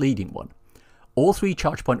but misleading one. All 3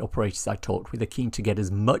 charge point operators I talked with are keen to get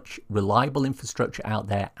as much reliable infrastructure out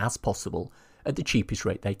there as possible at the cheapest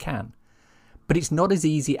rate they can. But it's not as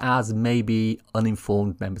easy as maybe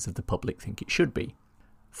uninformed members of the public think it should be.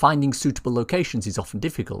 Finding suitable locations is often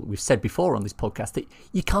difficult. We've said before on this podcast that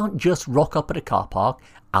you can't just rock up at a car park,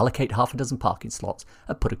 allocate half a dozen parking slots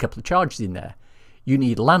and put a couple of chargers in there. You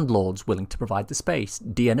need landlords willing to provide the space,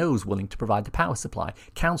 DNOs willing to provide the power supply,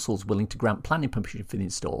 councils willing to grant planning permission for the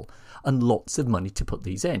install, and lots of money to put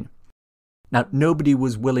these in. Now, nobody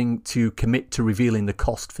was willing to commit to revealing the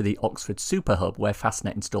cost for the Oxford Super Hub where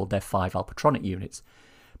Fastnet installed their 5 Alpatronic units.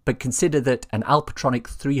 But consider that an Alpatronic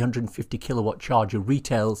 350 kilowatt charger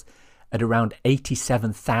retails at around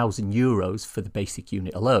 €87,000 for the basic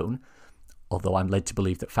unit alone, although I'm led to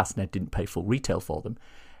believe that Fastnet didn't pay full retail for them.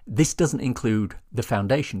 This doesn't include the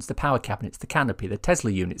foundations, the power cabinets, the canopy, the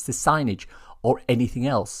Tesla units, the signage, or anything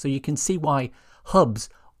else. So you can see why hubs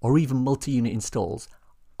or even multi-unit installs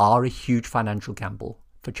are a huge financial gamble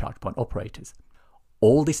for charge point operators.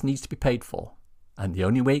 All this needs to be paid for, and the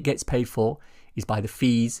only way it gets paid for is by the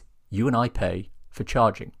fees you and I pay for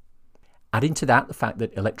charging. Add into that the fact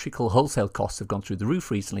that electrical wholesale costs have gone through the roof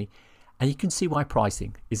recently, and you can see why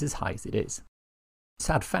pricing is as high as it is.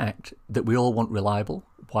 Sad fact that we all want reliable,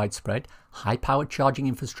 widespread, high-powered charging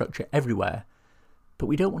infrastructure everywhere, but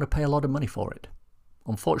we don't want to pay a lot of money for it.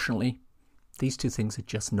 Unfortunately, these 2 things are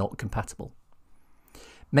just not compatible.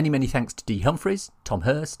 Many thanks to Dee Humphries, Tom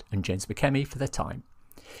Hurst and James McKemmy for their time.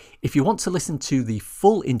 If you want to listen to the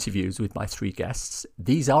full interviews with my 3 guests,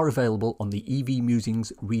 these are available on the EV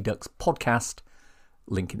Musings Redux podcast,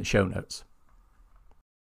 link in the show notes.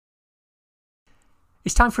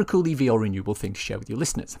 It's time for a cool EV or renewable thing to share with your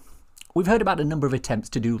listeners. We've heard about a number of attempts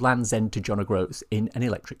to do Land's End to John O'Groats in an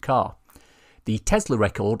electric car. The Tesla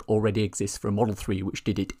record already exists for a Model 3 which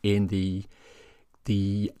did it in the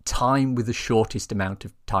time with the shortest amount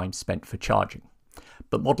of time spent for charging.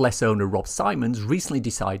 But Model S owner Rob Simons recently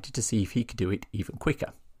decided to see if he could do it even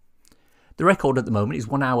quicker. The record at the moment is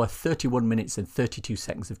 1 hour, 31 minutes and 32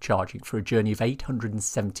 seconds of charging for a journey of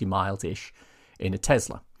 870 miles-ish in a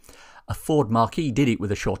Tesla. A Ford Marquis did it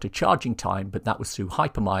with a shorter charging time, but that was through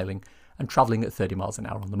hypermiling and travelling at 30 miles an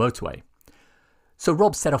hour on the motorway. So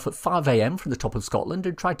Rob set off at 5 a.m. from the top of Scotland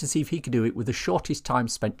and tried to see if he could do it with the shortest time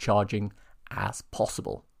spent charging as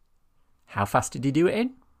possible. How fast did he do it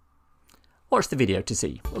in? Watch the video to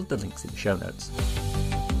see. Well, the link's in the show notes.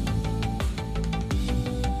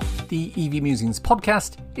 The EV Musings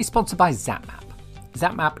podcast is sponsored by ZapMap.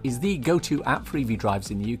 ZapMap is the go-to app for EV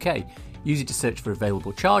drivers in the UK. Use it to search for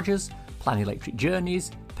available chargers, plan electric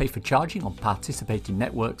journeys, pay for charging on participating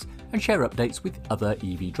networks, and share updates with other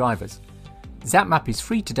EV drivers. ZapMap is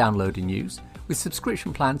free to download and use, with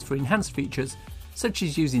subscription plans for enhanced features such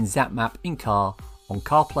as using ZapMap in-car, on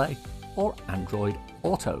CarPlay, or Android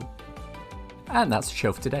Auto. And that's the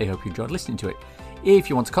show for today. Hope you enjoyed listening to it. If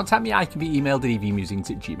you want to contact me, I can be emailed at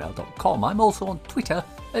evmusings@gmail.com. I'm also on Twitter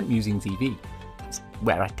at MusingsEV. That's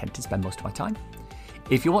where I tend to spend most of my time.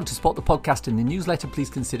 If you want to support the podcast and the newsletter, please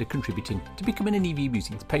consider contributing to becoming an EV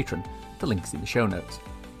Musings patron. The link's in the show notes.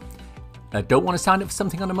 Don't want to sign up for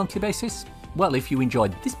something on a monthly basis? Well, if you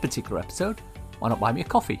enjoyed this particular episode, why not buy me a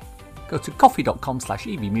coffee? Go to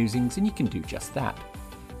coffee.com/EVMusings and you can do just that.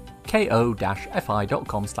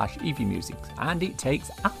 ko-fi.com/EVMusings, and it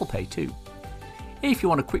takes Apple Pay too. If you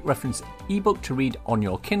want a quick reference ebook to read on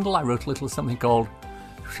your Kindle, I wrote a little something called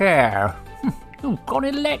Share. You've gone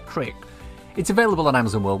electric. It's available on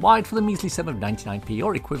Amazon worldwide for the measly sum of 99p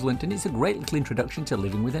or equivalent, and it's a great little introduction to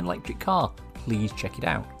living with an electric car. Please check it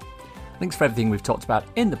out. Links for everything we've talked about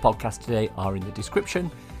in the podcast today are in the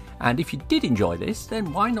description. And if you did enjoy this,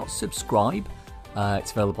 then why not subscribe?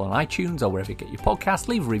 It's available on iTunes or wherever you get your podcasts.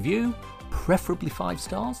 Leave a review, preferably 5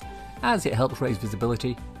 stars, as it helps raise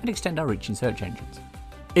visibility and extend our reach in search engines.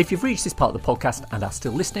 If you've reached this part of the podcast and are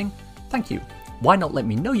still listening, thank you. Why not let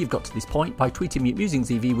me know you've got to this point by tweeting me at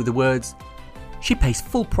MusingsEV with the words, "She pays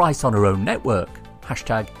full price on her own network."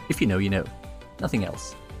 Hashtag, if you know, you know. Nothing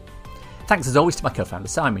else. Thanks as always to my co-founder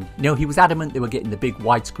Simon. You know, he was adamant they were getting the big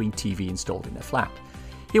widescreen TV installed in their flat.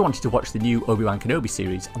 He wanted to watch the new Obi-Wan Kenobi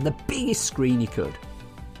series on the biggest screen he could.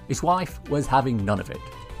 His wife was having none of it.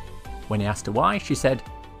 When he asked her why, she said,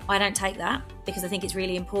 I don't take that because I think it's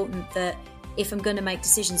really important that if I'm going to make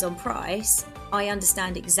decisions on price, I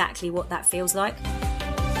understand exactly what that feels like.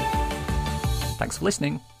 Thanks for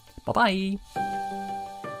listening. Bye-bye.